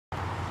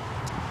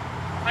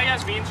Hi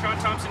guys, me and Sean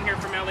Thompson here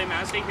from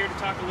lamazda, here to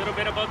talk a little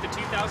bit about the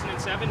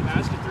 2007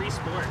 Mazda 3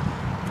 Sport.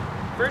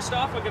 First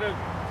off, I'm going to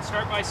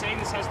start by saying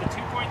this has the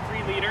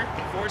 2.3 liter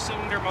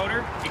 4-cylinder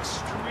motor.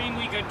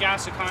 Extremely good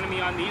gas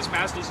economy on these.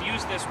 Mazda's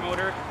used this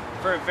motor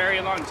for a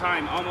very long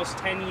time, almost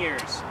 10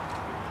 years.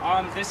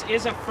 This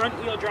is a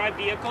front-wheel drive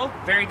vehicle,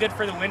 very good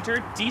for the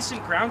winter.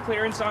 Decent ground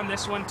clearance on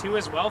this one too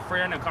as well for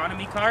an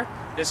economy car.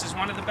 This is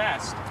one of the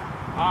best.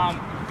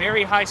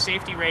 Very high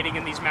safety rating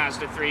in these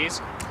Mazda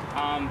 3s.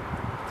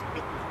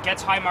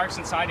 Gets high marks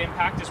in side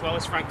impact as well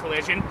as front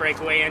collision,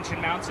 breakaway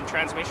engine mounts and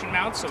transmission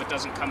mounts, so it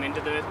doesn't come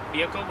into the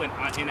vehicle when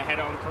in a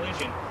head-on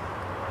collision.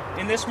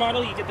 In this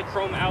model, you get the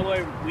chrome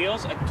alloy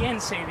wheels,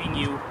 again saving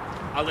you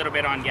a little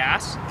bit on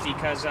gas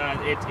because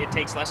it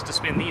takes less to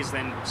spin these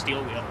than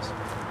steel wheels.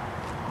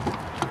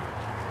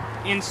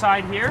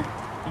 Inside here,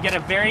 you get a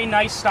very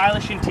nice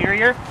stylish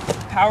interior,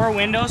 power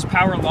windows,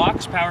 power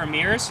locks, power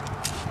mirrors,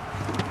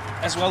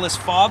 as well as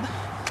fob.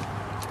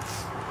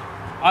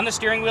 On the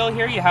steering wheel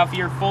here, you have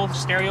your full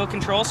stereo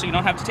control, so you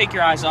don't have to take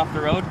your eyes off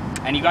the road,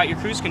 and you got your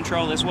cruise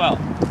control as well.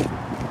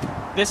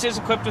 This is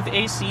equipped with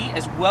AC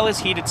as well as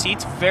heated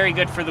seats, very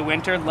good for the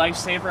winter,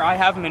 lifesaver. I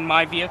have them in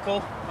my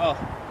vehicle. Oh,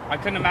 I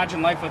couldn't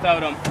imagine life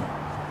without them.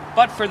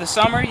 But for the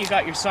summer, you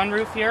got your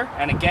sunroof here,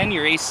 and again,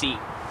 your AC.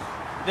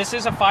 This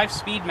is a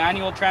 5-speed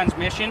manual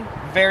transmission,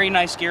 very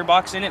nice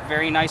gearbox in it,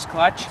 very nice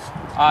clutch.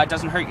 It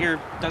doesn't hurt your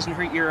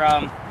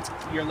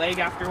leg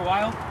after a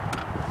while.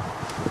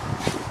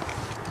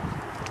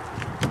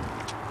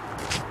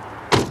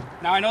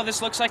 Now I know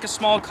this looks like a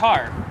small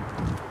car,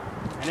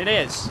 and it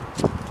is,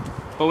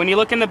 but when you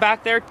look in the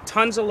back there,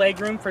 tons of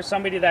leg room for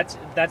somebody that's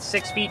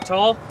 6 feet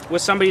tall,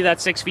 with somebody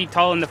that's 6 feet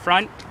tall in the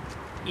front.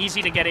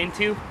 Easy to get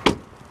into.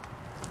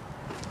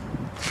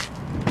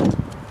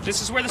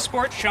 This is where the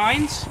Sport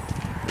shines.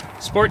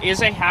 Sport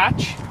is a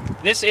hatch.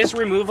 This is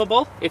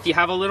removable. If you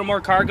have a little more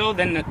cargo,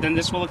 then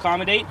this will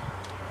accommodate.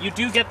 You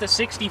do get the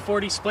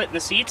 60-40 split in the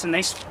seats, and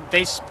they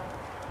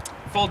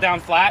fold down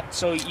flat,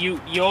 so you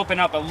open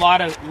up a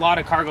lot of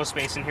cargo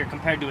space in here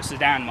compared to a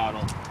sedan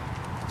model.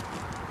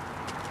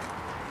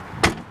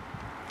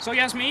 So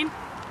Yasmin,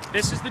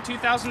 this is the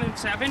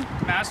 2007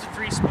 Mazda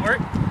 3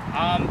 Sport.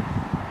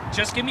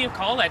 Just give me a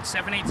call at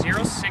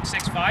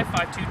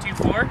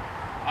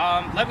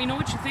 780-665-5224. Let me know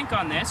what you think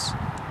on this.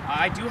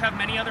 I do have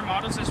many other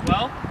models as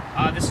well.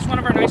 This is one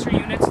of our nicer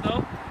units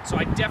though, so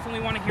I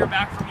definitely want to hear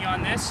back from you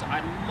on this.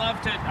 I'd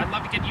love to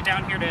get you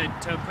down here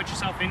to put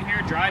yourself in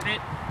here, drive it,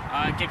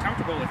 get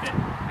comfortable with it.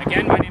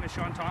 Again, my name is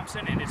Sean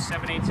Thompson, and it's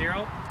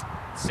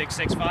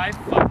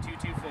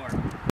 780-665-5224.